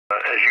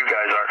as you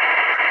guys are.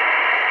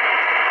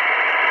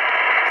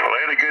 Well, I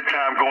had a good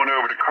time going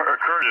over to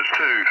Curtis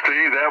too,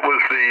 Steve. That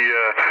was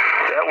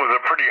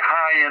a pretty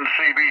high-end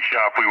CB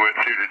shop we went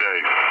to today.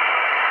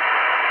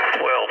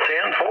 Well,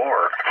 10-4.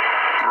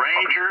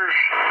 Rangers,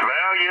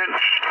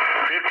 Valiants,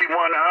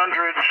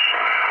 5100s,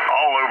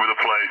 all over the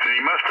place. And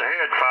he must have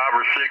had 5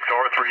 or 6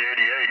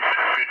 R388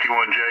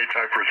 51J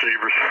type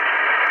receivers.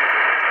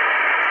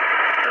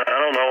 I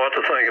don't know what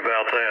to think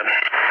about that.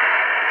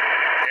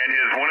 And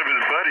one of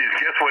his buddies,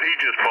 guess what he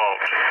just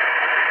bought?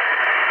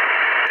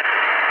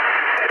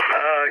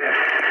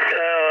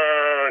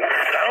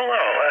 I don't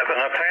know. An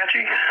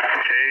Apache?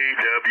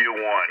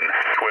 KW1,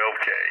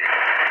 12K.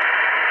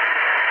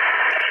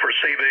 For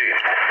CB.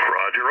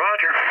 Roger,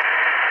 roger.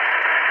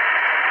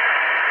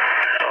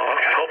 Oh,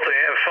 I hope they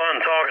have fun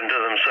talking to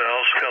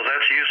themselves, because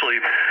that's usually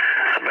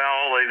about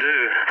all they do.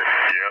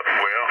 Yep,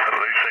 well, at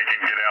least they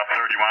can get out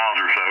 30 miles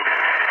or so.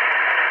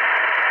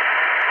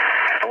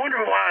 I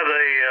wonder why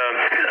they,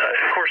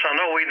 of course, I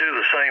know we do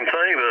the same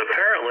thing, but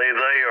apparently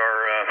they are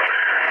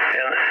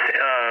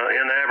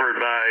enamored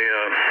by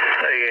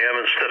AM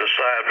instead of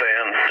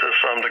sideband to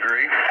some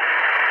degree.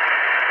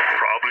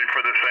 Probably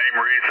for the same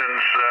reasons,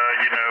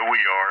 we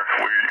are.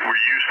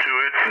 We're used to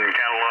it and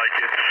kind of like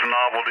it's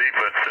novelty,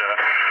 but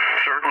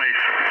certainly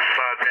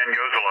sideband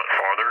goes a lot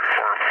farther,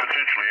 or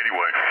potentially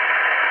anyway.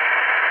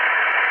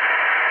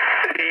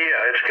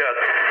 Yeah, it's got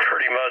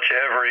pretty much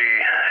every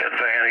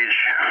advantage.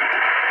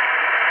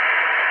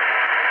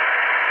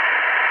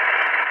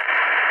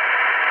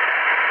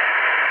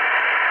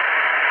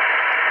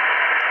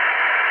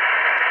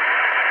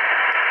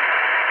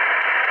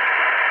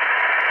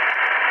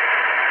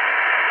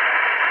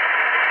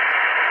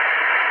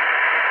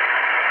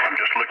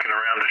 Looking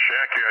around the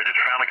shack here, I just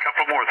found a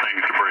couple more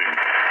things to bring.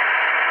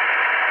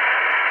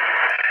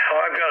 Oh,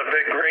 I've got a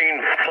big green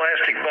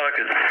plastic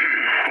bucket.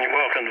 You're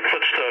welcome to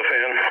put stuff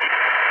in.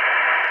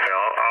 Yeah,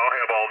 I'll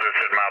have all this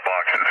in my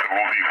boxes, so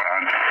we'll be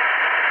fine.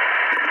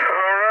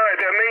 All right,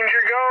 that means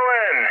you're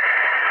going.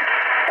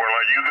 Well,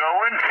 are you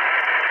going?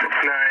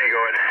 No, I ain't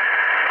going.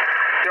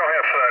 Y'all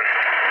have fun.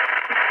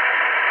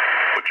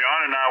 Well, John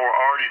and I were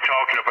already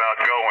talking about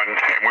going,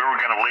 and we were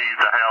going to leave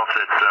the house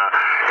at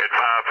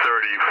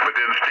 5:30, but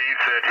then Steve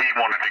said he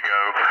wanted to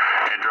go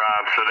and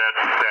drive, so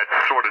that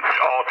sort of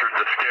altered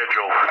the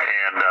schedule,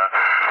 and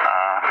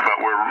but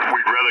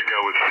we'd rather go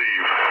with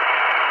Steve.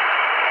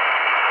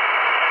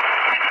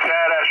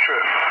 Nah, that's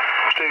true.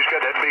 Steve's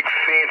got that big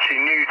fancy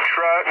new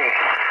truck and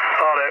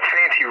all that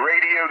fancy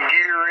radio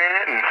gear in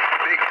it and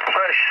big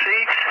plush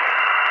seats.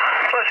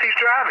 Plus he's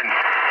driving.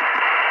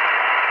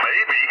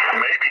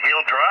 Maybe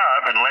he'll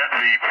drive and let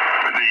the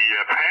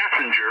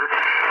passenger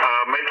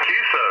make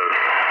use of.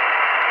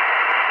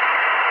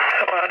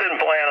 Well, I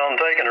didn't plan on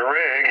taking a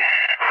rig.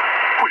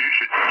 Well, you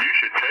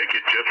should take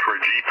it just for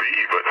a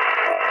GP, but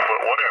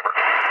whatever.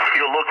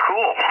 You'll look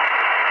cool.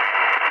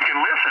 You can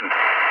listen.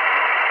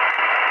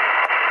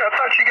 I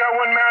thought you got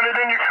one mounted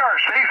in your car,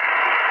 Steve.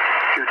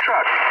 Your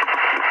truck.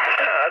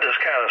 Yeah, I just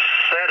kind of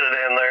set it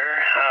in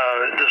there.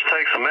 It just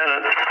takes a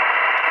minute.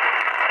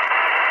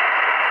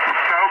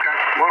 Okay,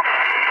 well,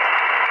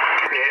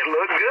 it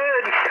looked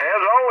good.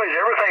 As always,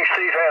 everything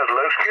Steve has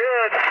looks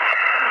good.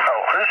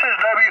 Oh, this is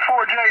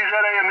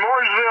W4JZA in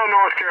Mooresville,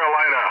 North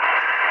Carolina.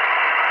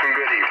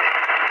 Good evening.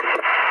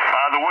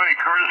 By the way,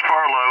 Curtis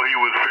Barlow, he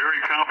was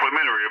very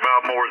complimentary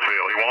about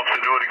Mooresville. He wants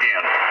to do it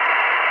again.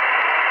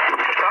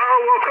 Oh,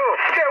 well, cool.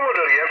 Yeah, we'll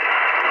do it again.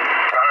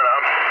 I don't know.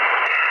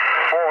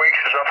 4 weeks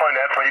or something like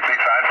that, but you'll be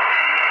fine.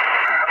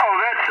 Oh,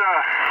 that's,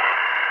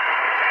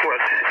 what,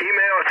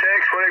 email,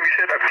 text, whatever you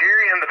said,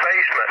 Gary in the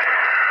Basement.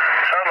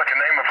 Sounds like the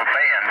name of a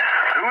band.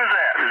 Who is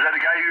that? Is that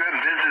the guy you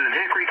hadn't visited in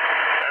Hickory?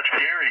 That's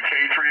Gary,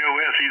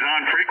 K3OS. He's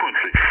on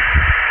frequency.